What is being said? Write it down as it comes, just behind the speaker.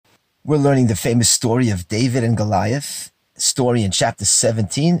We're learning the famous story of David and Goliath, story in chapter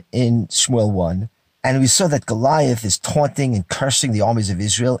 17 in Shmuel 1. And we saw that Goliath is taunting and cursing the armies of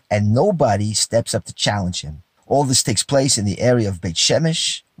Israel, and nobody steps up to challenge him. All this takes place in the area of Beit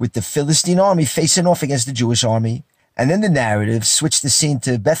Shemesh, with the Philistine army facing off against the Jewish army. And then the narrative switched the scene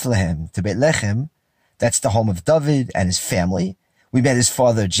to Bethlehem, to Bethlehem. That's the home of David and his family. We met his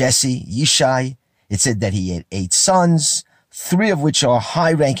father Jesse, Yishai. It said that he had 8 sons, 3 of which are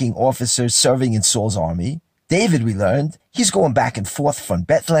high-ranking officers serving in Saul's army. David, we learned, he's going back and forth from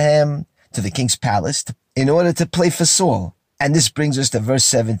Bethlehem to the king's palace in order to play for Saul. And this brings us to verse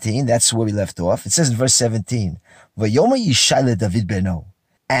 17. That's where we left off. It says in verse 17, V'yomer Yishai leDavid beno.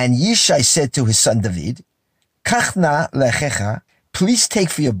 And Yishai said to his son David, Kach na lechecha, please take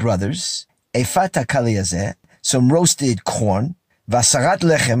for your brothers, efat hakali hazeh, some roasted corn, v'asarat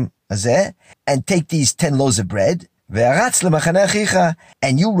lechem hazeh, and take these 10 loaves of bread, ve'aratz lemachaneh achicha,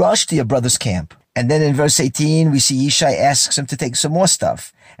 and you rush to your brother's camp. And then in verse 18, we see Yishai asks him to take some more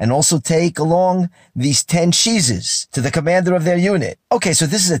stuff and also take along these 10 cheeses to the commander of their unit. Okay, so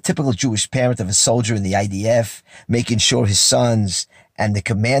this is a typical Jewish parent of a soldier in the IDF, making sure his sons and the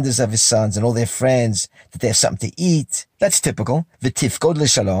commanders of his sons and all their friends that they have something to eat. That's typical. V'tifkod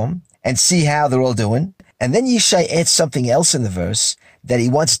l'shalom, and see how they're all doing. And then Yishai adds something else in the verse that he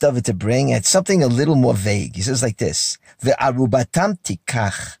wants David to bring, and something a little more vague. He says like this, Ve'arubatam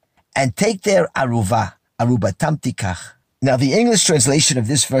tikach, and take their aruva, arubatam tikach. Now, the English translation of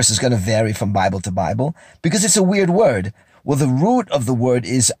this verse is going to vary from Bible to Bible because it's a weird word. Well, the root of the word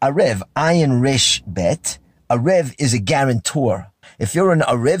is arev, ayin resh bet. Arev is a guarantor. If you're an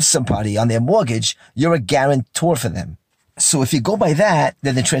arev somebody on their mortgage, you're a guarantor for them. So if you go by that,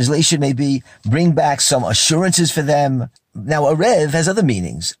 then the translation may be bring back some assurances for them. Now, arev has other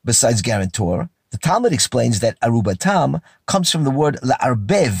meanings besides guarantor. The Talmud explains that arubatam comes from the word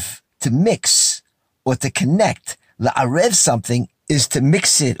la'arbev, to mix or to connect. La'arev something is to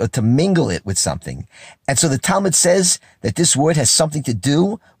mix it or to mingle it with something. And so the Talmud says that this word has something to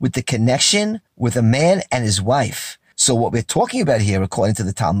do with the connection with a man and his wife. So what we're talking about here, according to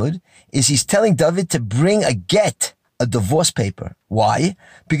the Talmud, is he's telling David to bring a get, a divorce paper. Why?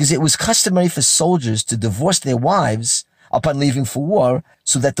 Because it was customary for soldiers to divorce their wives upon leaving for war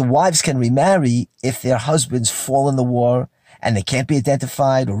so that the wives can remarry if their husbands fall in the war and they can't be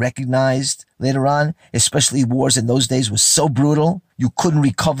identified or recognized later on. Especially wars in those days were so brutal. You couldn't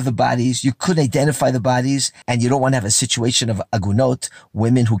recover the bodies. You couldn't identify the bodies. And you don't want to have a situation of agunot,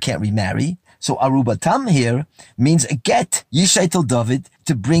 women who can't remarry. So arubatam here means a get. Yishai told David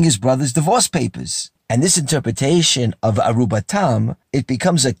to bring his brother's divorce papers. And this interpretation of arubatam, it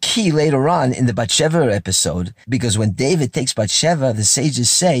becomes a key later on in the Bathsheba episode, because when David takes Bathsheba, the sages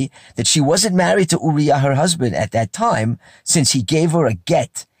say that she wasn't married to Uriah, her husband, at that time, since he gave her a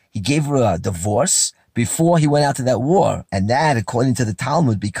get. He gave her a divorce before he went out to that war. And that, according to the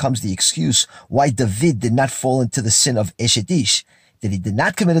Talmud, becomes the excuse why David did not fall into the sin of Eshedish, that he did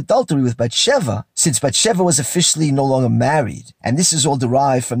not commit adultery with Bathsheba, since Bathsheba was officially no longer married. And this is all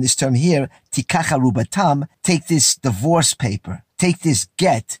derived from this term here, tikach arubatam, take this divorce paper, take this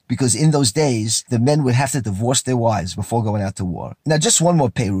get, because in those days, the men would have to divorce their wives before going out to war. Now, just one more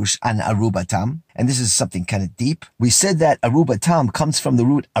perush on arubatam, and this is something kind of deep. We said that arubatam comes from the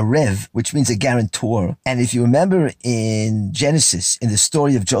root arev, which means a guarantor. And if you remember in Genesis, in the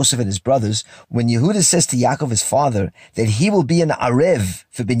story of Joseph and his brothers, when Yehuda says to Yaakov, his father, that he will be an arev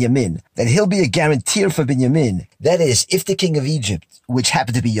for Binyamin, that he'll be a guarantor for Binyamin. That is, if the king of Egypt, which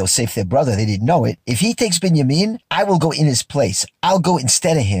happened to be Yosef, their brother, they didn't know it, if he takes Binyamin, I will go in his place. I'll go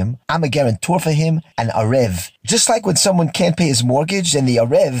instead of him. I'm a guarantor for him, an arev. Just like when someone can't pay his mortgage, then the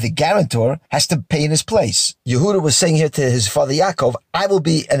arev, the guarantor, has to pay in his place. Yehuda was saying here to his father Yaakov, I will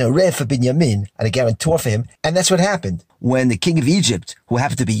be an arev for Binyamin, and a guarantor for him. And that's what happened. When the king of Egypt, who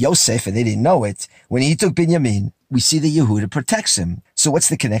happened to be Yosef, and they didn't know it, when he took Binyamin, we see that Yehuda protects him. So what's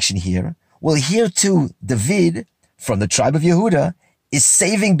the connection here? Well, here too, David, from the tribe of Yehuda, is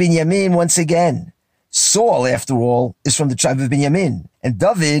saving Binyamin once again. Saul, after all, is from the tribe of Binyamin. And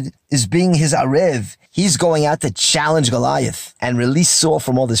David is being his arev. He's going out to challenge Goliath and release Saul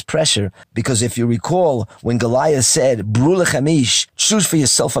from all this pressure. Because if you recall, when Goliath said, Bru lechamish, choose for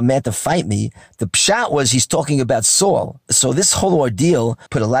yourself a man to fight me, the pshat was he's talking about Saul. So this whole ordeal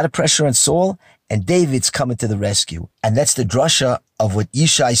put a lot of pressure on Saul, and David's coming to the rescue. And that's the drasha of what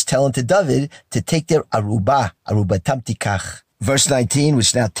Yishai is telling to David to take their arubatam tikach. Verse 19,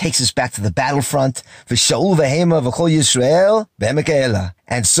 which now takes us back to the battlefront. V'Shaul v'Hema v'chol Yisrael v'Emek Elah.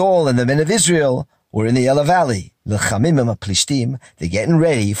 And Saul and the men of Israel were in the Elah Valley. L'chamim plishtim, they're getting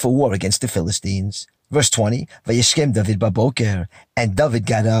ready for war against the Philistines. Verse 20, Vayishkem David baboker, and David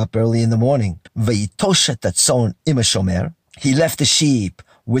got up early in the morning. Vayitosha tatzon im shomer. He left the sheep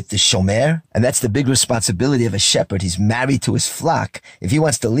with the shomer, and that's the big responsibility of a shepherd. He's married to his flock. If he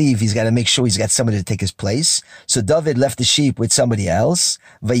wants to leave, he's got to make sure he's got somebody to take his place. So David left the sheep with somebody else.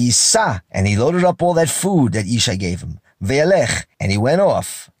 Vayisa, and he loaded up all that food that Yishai gave him. Ve'alech, and he went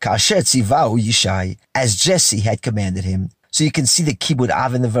off. Kasher tzivahu Yishai, as Jesse had commanded him. So you can see the kibud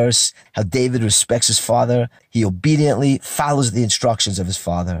av in the verse, how David respects his father. He obediently follows the instructions of his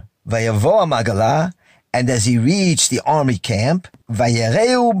father. Vayavo amagalah, and as he reached the army camp,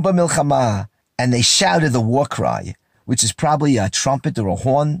 vayereu b'milchama, and they shouted the war cry, which is probably a trumpet or a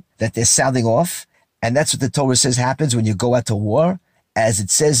horn that they're sounding off. And that's what the Torah says happens when you go out to war. As it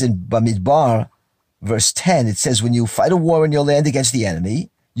says in Bamidbar, verse 10, it says, when you fight a war in your land against the enemy,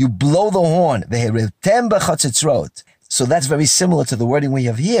 you blow the horn. Veheretem b'chatzitzrot. So that's very similar to the wording we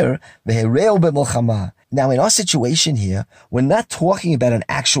have here. Vehereu b'milchama. Now, in our situation here, we're not talking about an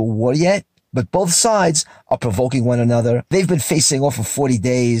actual war yet, but both sides are provoking one another. They've been facing off for 40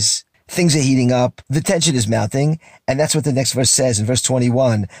 days. Things are heating up. The tension is mounting. And that's what the next verse says in verse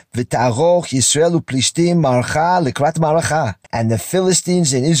 21. V'taroch Yisrael u'plishtim marcha likrat maracha. And the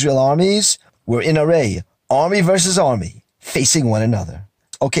Philistines and Israel armies were in array. Army versus army, facing one another.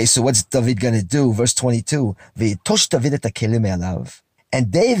 Okay, so what's David going to do? Verse 22. V'yitosh David et hakelim me'alav. And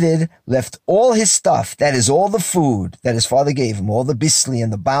David left all his stuff, that is all the food that his father gave him, all the bisli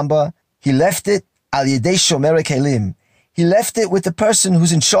and the bamba. He left it al yedei shomer kelim. He left it with the person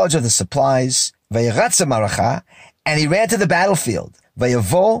who's in charge of the supplies. Vayiratza maracha, and he ran to the battlefield.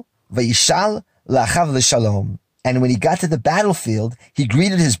 Vayavo, vayishal, lachav l'shalom. And when he got to the battlefield, he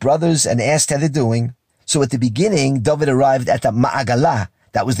greeted his brothers and asked how they're doing. So at the beginning, David arrived at the ma'agalah.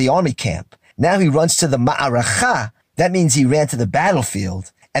 That was the army camp. Now he runs to the ma'aracha. That means he ran to the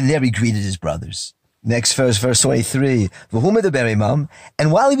battlefield, and there he greeted his brothers. Next verse, verse 23.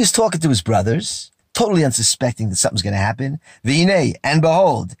 And while he was talking to his brothers, totally unsuspecting that something's going to happen, V'hinei, and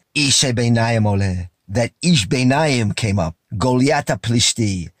behold, Ish Beinayim oleh, that Ish Beinayim came up, Goliath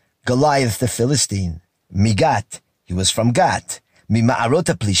Plishti, Goliath the Philistine, Migat, he was from Gat, Mima'arot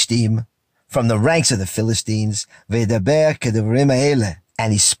Plishtim, from the ranks of the Philistines, V'edaber kedevrim ha'eleh,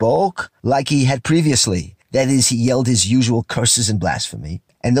 and he spoke like he had previously. That is, he yelled his usual curses and blasphemy.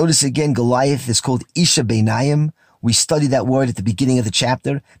 And notice again, Goliath is called Isha Beinayim. We studied that word at the beginning of the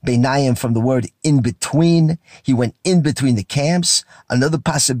chapter. Beinayim from the word in between. He went in between the camps. Another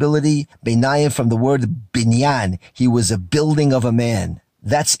possibility, Beinayim from the word binyan. He was a building of a man.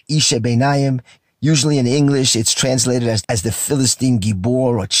 That's Isha Beinayim. Usually in English, it's translated as the Philistine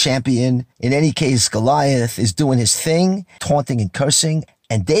Gibor or champion. In any case, Goliath is doing his thing, taunting and cursing.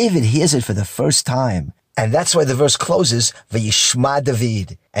 And David hears it for the first time. And that's why the verse closes, Vayishma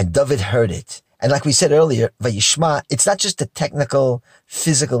David, and David heard it. And like we said earlier, Vayishma, it's not just a technical,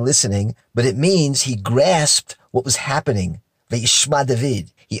 physical listening, but it means he grasped what was happening. Vayishma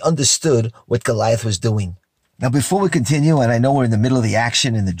David. He understood what Goliath was doing. Now, before we continue, and I know we're in the middle of the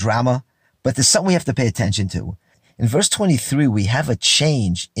action and the drama, but there's something we have to pay attention to. In verse 23, we have a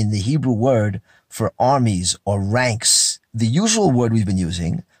change in the Hebrew word for armies or ranks. The usual word we've been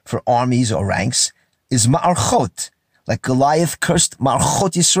using for armies or ranks is ma'archot, like Goliath cursed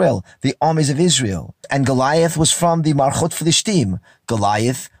Ma'archot Yisrael, the armies of Israel. And Goliath was from the Ma'archot Philishtim.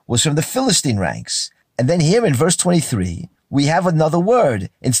 Goliath was from the Philistine ranks. And then here in verse 23, we have another word.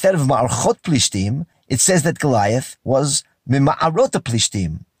 Instead of Ma'archot Plishtim, it says that Goliath was Mima'arot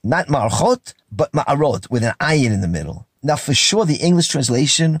Plishtim. Not Ma'archot, but Ma'arot, with an ayin in the middle. Now, for sure, the English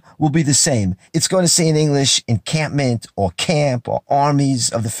translation will be the same. It's going to say in English, encampment or camp or armies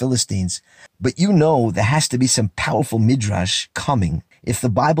of the Philistines. But you know there has to be some powerful midrash coming if the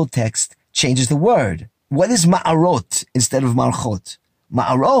Bible text changes the word. What is ma'arot instead of marchot?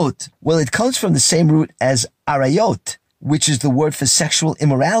 Ma'arot, well, it comes from the same root as arayot, which is the word for sexual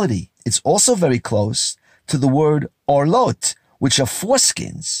immorality. It's also very close to the word orlot, which are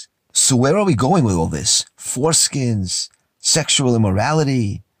foreskins. So where are we going with all this? Foreskins, sexual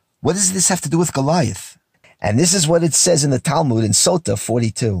immorality. What does this have to do with Goliath? And this is what it says in the Talmud in Sota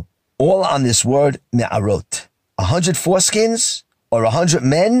 42. All on this word, me'arot. 100 foreskins or 100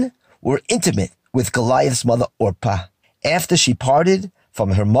 men were intimate with Goliath's mother Orpah after she parted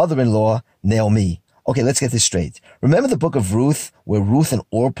from her mother-in-law Naomi. Okay, let's get this straight. Remember the book of Ruth, where Ruth and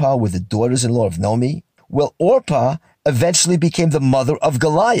Orpah were the daughters-in-law of Naomi? Well, Orpah eventually became the mother of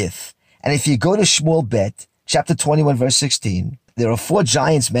Goliath. And if you go to Shmuel Bet, chapter 21, verse 16, there are 4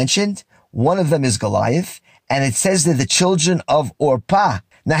 giants mentioned. One of them is Goliath, and it says they're the children of Orpah.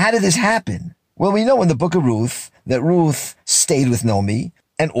 Now, how did this happen? Well, we know in the book of Ruth that Ruth stayed with Naomi,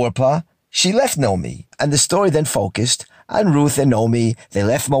 and Orpah she left Naomi. And the story then focused on Ruth and Naomi. They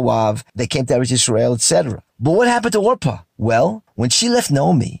left Moab, they came to Eretz Yisrael, etc. But what happened to Orpah? Well, when she left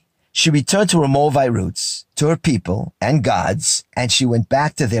Naomi, she returned to her Moabite roots, to her people and gods, and she went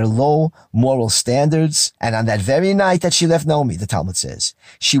back to their low moral standards. And on that very night that she left Naomi, the Talmud says,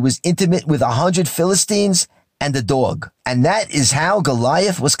 she was intimate with 100 Philistines and a dog. And that is how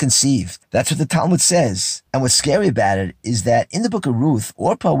Goliath was conceived. That's what the Talmud says. And what's scary about it is that in the book of Ruth,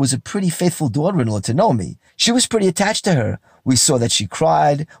 Orpah was a pretty faithful daughter-in-law to Naomi. She was pretty attached to her. We saw that she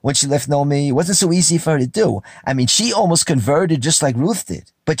cried when she left Naomi. It wasn't so easy for her to do. I mean, she almost converted just like Ruth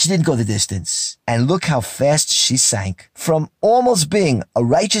did, but she didn't go the distance. And look how fast she sank. From almost being a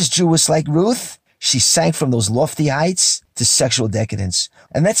righteous Jewess like Ruth, she sank from those lofty heights to sexual decadence.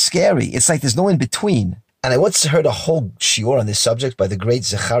 And that's scary. It's like there's no in between. And I once heard a whole shiur on this subject by the great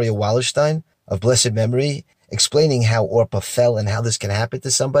Zechariah Wallerstein of blessed memory, explaining how Orpah fell and how this can happen to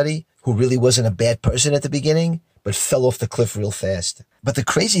somebody who really wasn't a bad person at the beginning, but fell off the cliff real fast. But the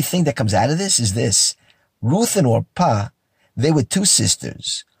crazy thing that comes out of this is this. Ruth and Orpah, they were two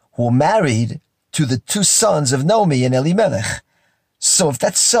sisters who were married to the two sons of Naomi and Elimelech. So if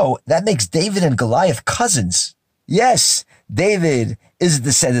that's so, that makes David and Goliath cousins. Yes, David is a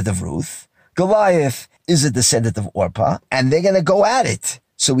descendant of Ruth. Goliath is a descendant of Orpah, and they're going to go at it.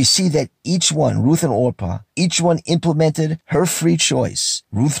 So we see that each one, Ruth and Orpah, each one implemented her free choice.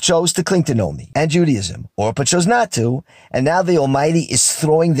 Ruth chose to cling to Naomi and Judaism. Orpah chose not to. And now the Almighty is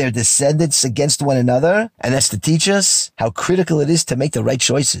throwing their descendants against one another. And that's to teach us how critical it is to make the right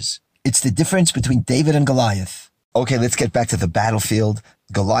choices. It's the difference between David and Goliath. Okay, let's get back to the battlefield.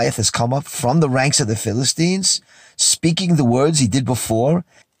 Goliath has come up from the ranks of the Philistines, speaking the words he did before,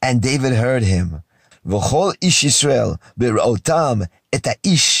 and David heard him. V'chol ish Yisrael b'ra'otam et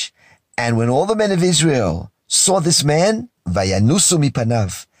ha'ish. And when all the men of Israel saw this man, vayanusu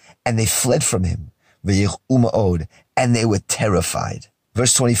mipanav, and they fled from him, v'yich'u ma'od, and they were terrified.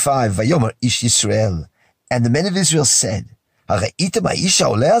 Verse 25, vayomer ish Yisrael. And the men of Israel said, Haraitem ha'ish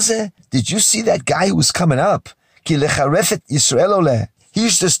ha'oleh hazeh? Did you see that guy who was coming up? Ki lecharef et Yisrael oleh.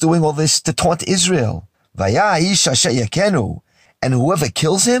 He's just doing all this to taunt Israel. Vaya ha'ish asher yakenu. And whoever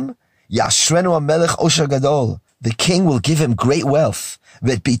kills him, Yashrenu HaMelech Osher Gadol. The king will give him great wealth.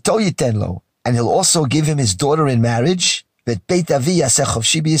 Vet bito yiten lo. And he'll also give him his daughter in marriage. Vet beit avi yaseh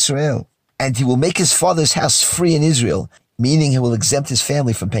chofshi b'Yisrael. And he will make his father's house free in Israel, meaning he will exempt his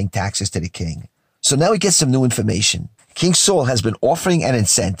family from paying taxes to the king. So now we get some new information. King Saul has been offering an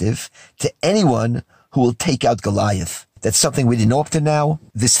incentive to anyone who will take out Goliath. That's something we didn't know up to now.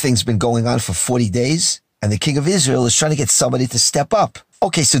 This thing's been going on for 40 days. And the king of Israel is trying to get somebody to step up.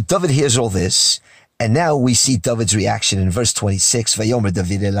 Okay, so David hears all this, and now we see David's reaction in verse 26, Vayomer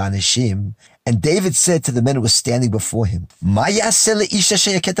David el Anashim. And David said to the men who were standing before him, Ma yaseh le'ish asher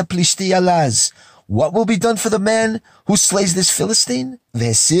yaket ha'Plishti alaz? What will be done for the man who slays this Philistine?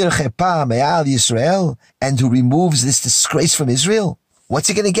 V'hesir chepa me'al Yisrael, and who removes this disgrace from Israel? What's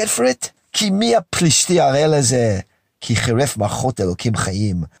he going to get for it? Ki mi ha'Plishti arel hazeh? Ki cheref machot Elokim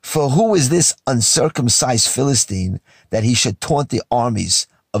chayim. For who is this uncircumcised Philistine that he should taunt the armies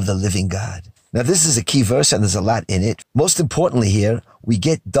of the living God? Now this is a key verse and there's a lot in it. Most importantly here, we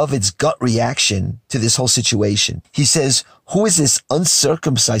get David's gut reaction to this whole situation. He says, who is this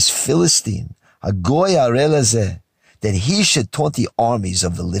uncircumcised Philistine, Hagoy arel hazeh, that he should taunt the armies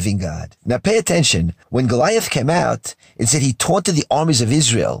of the living God? Now pay attention. When Goliath came out, it said he taunted the armies of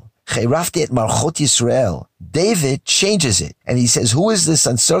Israel. Cherafti et marchot Yisrael. David changes it, and he says, who is this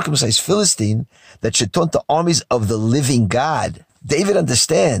uncircumcised Philistine that should taunt the armies of the living God? David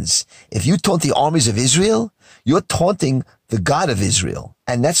understands, if you taunt the armies of Israel, you're taunting the God of Israel.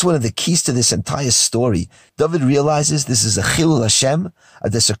 And that's one of the keys to this entire story. David realizes this is a chilul Hashem, a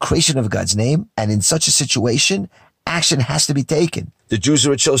desecration of God's name, and in such a situation, action has to be taken. The Jews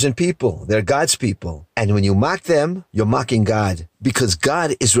are a chosen people. They're God's people. And when you mock them, you're mocking God, because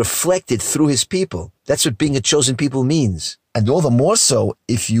God is reflected through his people. That's what being a chosen people means. And all the more so,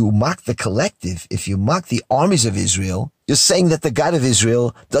 if you mock the collective, if you mock the armies of Israel, you're saying that the God of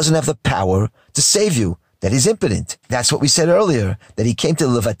Israel doesn't have the power to save you, that he's impotent. That's what we said earlier, that he came to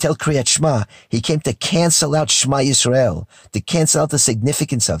levatel kriyat shema. He came to cancel out Shema Yisrael, to cancel out the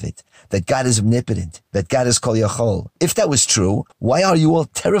significance of it, that God is omnipotent, that God is kol yachol. If that was true, why are you all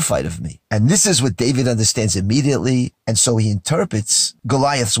terrified of me? And this is what David understands immediately, and so he interprets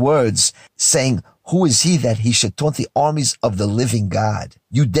Goliath's words, saying, who is he that he should taunt the armies of the living God?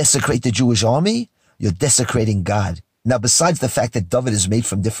 You desecrate the Jewish army, you're desecrating God. Now, besides the fact that David is made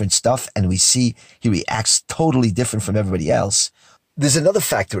from different stuff, and we see he reacts totally different from everybody else, there's another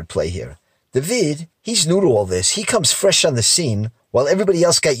factor at play here. David, he's new to all this. He comes fresh on the scene while everybody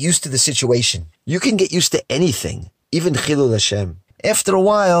else got used to the situation. You can get used to anything, even Chilul Hashem. After a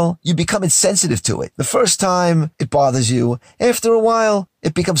while, you become insensitive to it. The first time, it bothers you. After a while,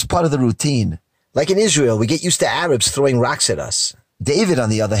 it becomes part of the routine. Like in Israel, we get used to Arabs throwing rocks at us. David, on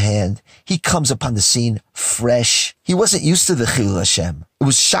the other hand, he comes upon the scene fresh. He wasn't used to the Chilul Hashem. It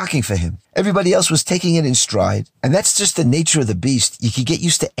was shocking for him. Everybody else was taking it in stride. And that's just the nature of the beast. You can get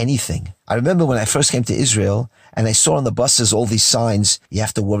used to anything. I remember when I first came to Israel and I saw on the buses all these signs. You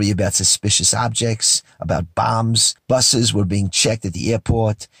have to worry about suspicious objects, about bombs. Buses were being checked at the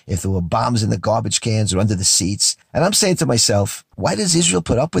airport, if there were bombs in the garbage cans or under the seats. And I'm saying to myself, why does Israel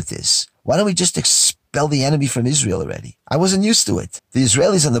put up with this? Why don't we just expel the enemy from Israel already? I wasn't used to it. The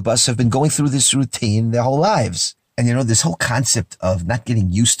Israelis on the bus have been going through this routine their whole lives. And you know, this whole concept of not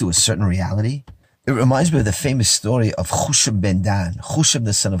getting used to a certain reality, it reminds me of the famous story of Chushem ben Dan, Chushem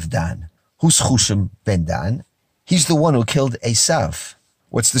the son of Dan. Who's Chushem ben Dan? He's the one who killed Esav.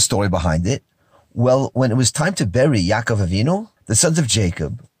 What's the story behind it? Well, when it was time to bury Yaakov Avinu, the sons of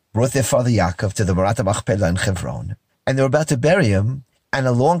Jacob brought their father Yaakov to the Marat Machpelah in Hebron, and they were about to bury him, and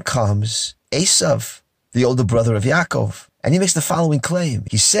along comes Esav, the older brother of Yaakov. And he makes the following claim.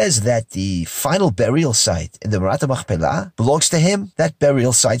 He says that the final burial site in the Marat Machpelah belongs to him. That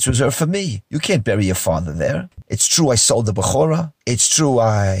burial site's reserved for me. You can't bury your father there. It's true I sold the Bechorah. It's true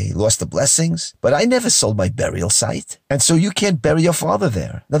I lost the blessings. But I never sold my burial site. And so you can't bury your father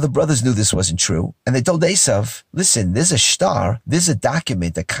there. Now the brothers knew this wasn't true. And they told Esav, listen, there's a shtar, there's a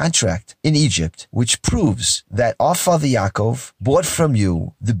document, a contract in Egypt, which proves that our father Yaakov bought from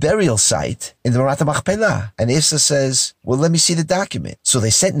you the burial site in the Marat Machpelah. And Esav says, well, let me see the document. So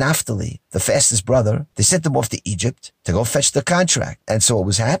they sent Naphtali, the fastest brother, they sent him off to Egypt to go fetch the contract. And so what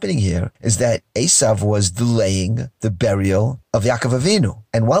was happening here is that Esav was delaying the burial of Yaakov Avinu.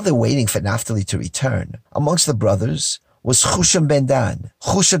 And while they're waiting for Naphtali to return, amongst the brothers was Chushem ben Dan,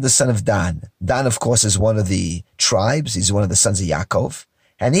 Chushem the son of Dan. Dan, of course, is one of the tribes. He's one of the sons of Yaakov.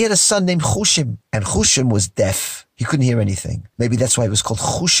 And he had a son named Chushem. And Chushem was deaf. He couldn't hear anything. Maybe that's why it was called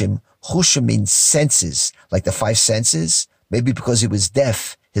Chushem. Chushem means senses, like the five senses. Maybe because he was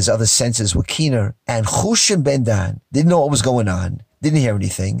deaf, his other senses were keener. And Chushem ben Dan didn't know what was going on, didn't hear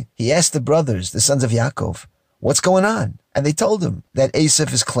anything. He asked the brothers, the sons of Yaakov, what's going on? And they told him that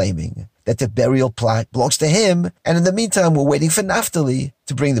Esav is claiming that the burial plot belongs to him. And in the meantime, we're waiting for Naphtali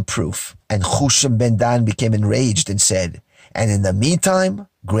to bring the proof. And Chushem ben Dan became enraged and said, and in the meantime,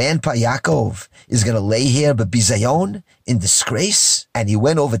 Grandpa Yaakov is going to lay here bizayon in disgrace. And he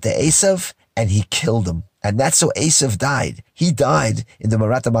went over to Esav and he killed him. And that's how Esav died. He died in the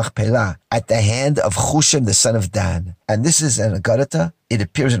Marat Machpelah at the hand of Chushem, the son of Dan. And this is an Agadata. It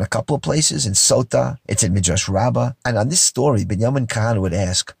appears in a couple of places, in Sota, it's in Midrash Rabbah. And on this story, Binyamin Kahana would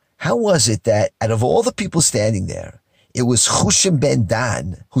ask, how was it that out of all the people standing there, it was Chushem ben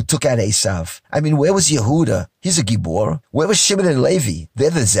Dan who took out Esav? I mean, where was Yehuda? He's a Gibor. Where was Shimon and Levi? They're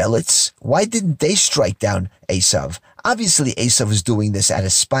the zealots. Why didn't they strike down Esav? Obviously, Esav was doing this out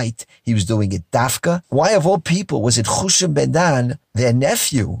of spite. He was doing it dafka. Why, of all people, was it Chushem ben Dan, their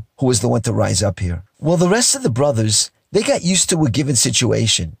nephew, who was the one to rise up here? Well, the rest of the brothers, they got used to a given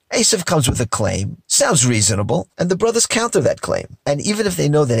situation. Esav comes with a claim, sounds reasonable, and the brothers counter that claim. And even if they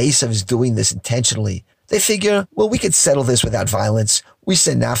know that Esav is doing this intentionally, they figure, well, we could settle this without violence. We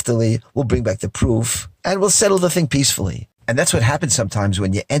send Naphtali, we'll bring back the proof, and we'll settle the thing peacefully. And that's what happens sometimes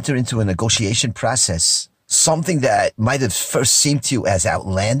when you enter into a negotiation process. Something that might have first seemed to you as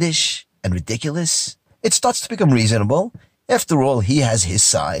outlandish and ridiculous, it starts to become reasonable. After all, he has his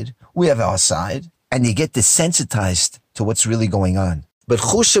side, we have our side, and you get desensitized to what's really going on. But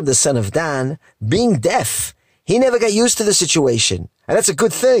Chushem, the son of Dan, being deaf, he never got used to the situation. And that's a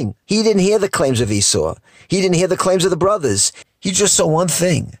good thing. He didn't hear the claims of Esau. He didn't hear the claims of the brothers. He just saw one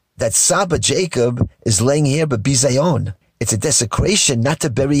thing, that Saba Jacob is laying here bizayon. It's a desecration not to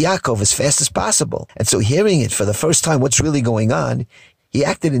bury Yaakov as fast as possible. And so hearing it for the first time, what's really going on, he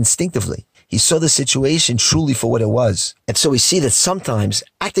acted instinctively. He saw the situation truly for what it was. And so we see that sometimes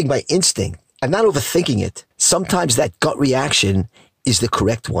acting by instinct and not overthinking it, sometimes that gut reaction is the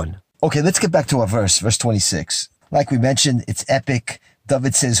correct one. Okay, let's get back to our verse 26. Like we mentioned, it's epic.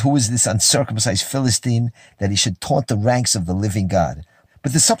 David says, who is this uncircumcised Philistine that he should taunt the ranks of the living God?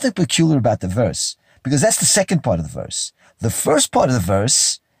 But there's something peculiar about the verse, because that's the second part of the verse. The first part of the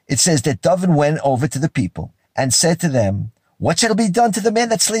verse, it says that David went over to the people and said to them, what shall be done to the man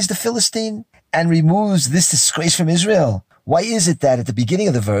that slays the Philistine and removes this disgrace from Israel? Why is it that at the beginning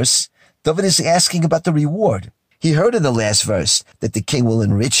of the verse, David is asking about the reward? He heard in the last verse that the king will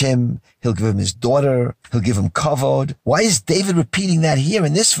enrich him, he'll give him his daughter, he'll give him kavod. Why is David repeating that here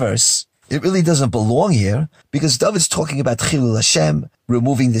in this verse? It really doesn't belong here because David's talking about Chilul Hashem,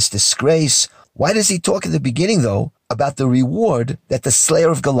 removing this disgrace. Why does he talk in the beginning, though, about the reward that the slayer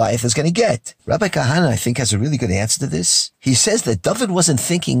of Goliath is going to get? Rabbi Kahana, I think, has a really good answer to this. He says that David wasn't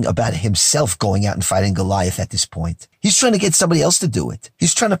thinking about himself going out and fighting Goliath at this point. He's trying to get somebody else to do it.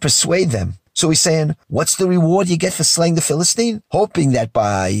 He's trying to persuade them. So he's saying, what's the reward you get for slaying the Philistine? Hoping that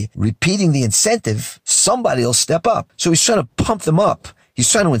by repeating the incentive, somebody will step up. So he's trying to pump them up. He's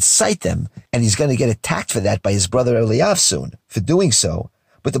trying to incite them, and he's going to get attacked for that by his brother Eliav soon for doing so.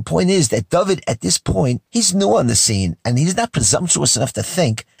 But the point is that David, at this point, he's new on the scene, and he's not presumptuous enough to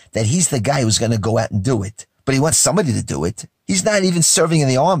think that he's the guy who's going to go out and do it. But he wants somebody to do it. He's not even serving in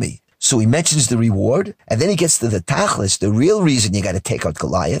the army. So he mentions the reward, and then he gets to the tachlis, the real reason you got to take out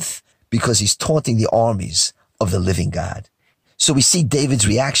Goliath, because he's taunting the armies of the living God. So we see David's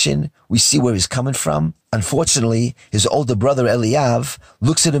reaction. We see where he's coming from. Unfortunately, his older brother Eliav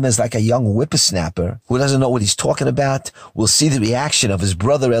looks at him as like a young whippersnapper who doesn't know what he's talking about. We'll see the reaction of his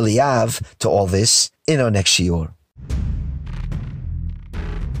brother Eliav to all this in our next shiur.